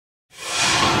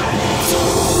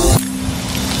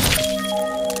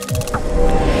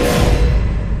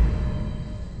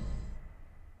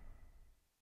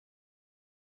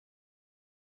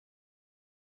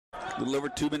little over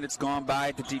 2 minutes gone by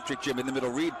at the Detrick Gym. In the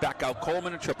middle, Reed back out.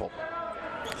 Coleman, a triple.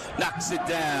 Knocks it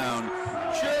down.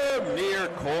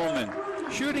 Jameer Coleman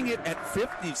shooting it at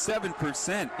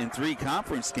 57% in 3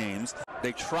 conference games.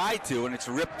 They tried to, and it's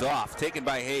ripped off. Taken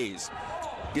by Hayes.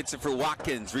 Gets it for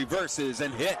Watkins. Reverses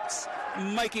and hits.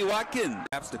 Mikey Watkins.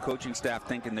 Perhaps the coaching staff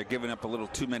thinking they're giving up a little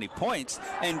too many points.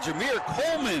 And Jameer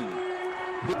Coleman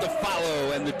with the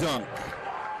follow and the dunk.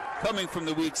 Coming from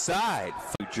the weak side.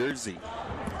 New Jersey.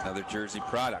 Another Jersey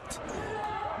product.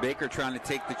 Baker trying to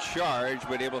take the charge,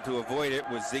 but able to avoid it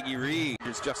was Ziggy Reed.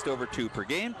 There's just over 2 per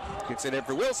game. Gets it in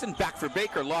for Wilson. Back for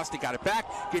Baker. Lost it. Got it back.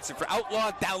 Gets it for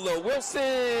Outlaw. Down low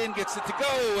Wilson. Gets it to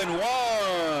go and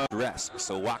one. Rest.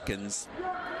 So Watkins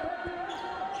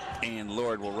and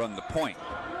Lord will run the point.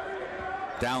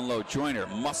 Down low Joyner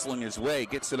muscling his way.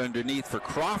 Gets it underneath for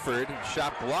Crawford.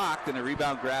 Shot blocked and a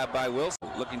rebound grab by Wilson.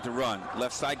 Looking to run.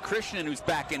 Left side Christian who's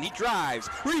back in. He drives.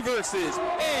 Reverses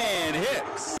and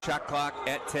hits. Shot clock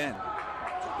at 10.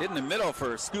 In the middle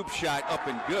for a scoop shot up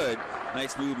and good.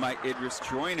 Nice move by Idris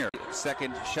Joyner.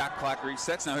 Second shot clock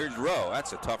resets. Now here's Rowe.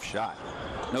 That's a tough shot.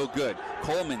 No good.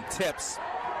 Coleman tips.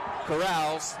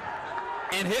 Corrals.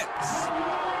 And hits.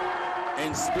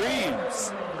 And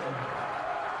screams.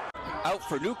 Out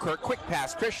for Newkirk. Quick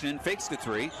pass. Christian fakes the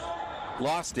 3.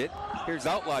 Lost it. Here's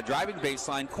Outlaw driving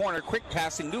baseline corner. Quick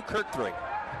passing. Newkirk 3.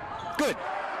 Good.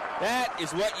 That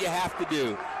is what you have to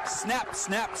do. Snap,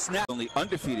 snap, snap. Only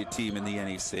undefeated team in the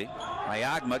NEC.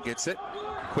 Iagma gets it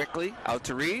quickly. Out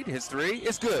to Reed. His 3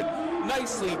 is good.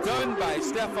 Nicely done by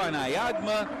Stefan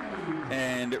Iagma.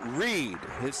 And Reed,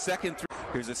 his second 3.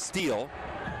 Here's a steal.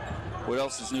 What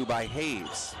else is new by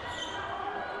Hayes?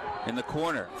 In the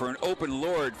corner for an open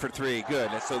Lord for 3. Good.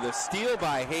 So the steal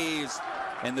by Hayes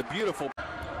and the beautiful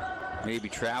maybe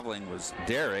traveling was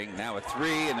daring. Now a 3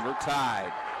 and we're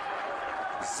tied.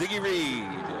 Ziggy Reed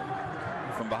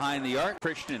from behind the arc.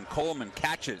 Christian Coleman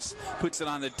catches, puts it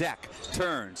on the deck,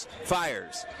 turns,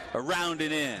 fires, around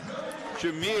and in.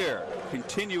 Jameer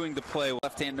continuing to play.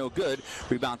 Left hand no good.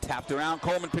 Rebound tapped around.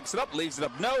 Coleman picks it up, leaves it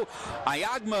up. No.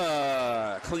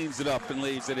 Iagma cleans it up and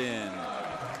lays it in.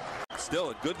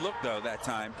 Still a good look, though, that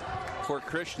time for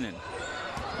Christian.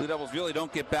 Blue Devils really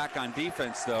don't get back on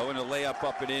defense, though, and a layup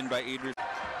up and in by Idris.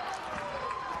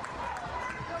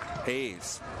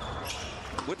 Hayes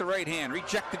with the right hand,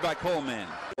 rejected by Coleman.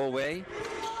 Whole way.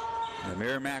 The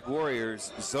Merrimack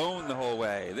Warriors zone the whole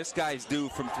way. This guy's due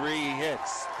from 3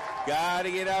 hits. Got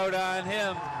to get out on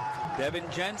him. Devin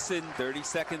Jensen,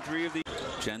 32nd 3 of the.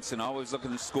 Jensen always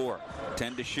looking to score.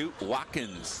 10 to shoot.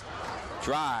 Watkins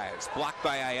drives, blocked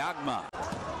by Iagma.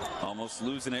 Almost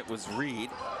losing it was Reed.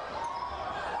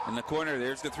 In the corner,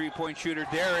 there's the 3-point shooter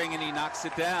Daring, and he knocks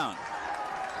it down.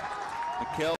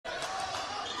 McKell.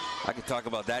 I could talk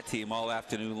about that team all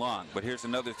afternoon long, but here's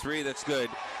another 3 that's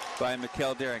good by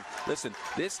McKell Daring. Listen,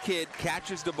 this kid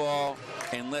catches the ball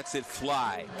and lets it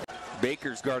fly.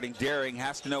 Baker's guarding Daring,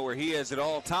 has to know where he is at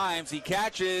all times. He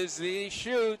catches, he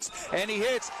shoots, and he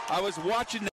hits. I was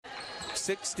watching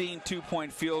 16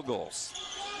 2-point field goals.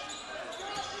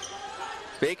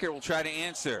 Baker will try to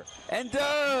answer, and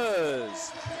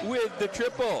does with the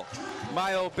triple.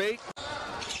 Mile Baker.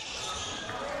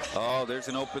 Oh, there's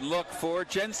an open look for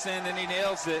Jensen, and he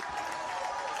nails it.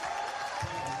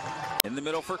 In the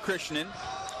middle for Christian,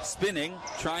 spinning,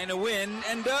 trying to win,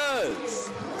 and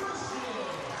does.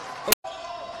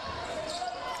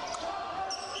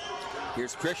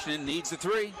 Here's Christian, needs a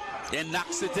 3, and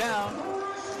knocks it down.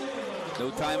 No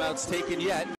timeouts taken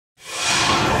yet.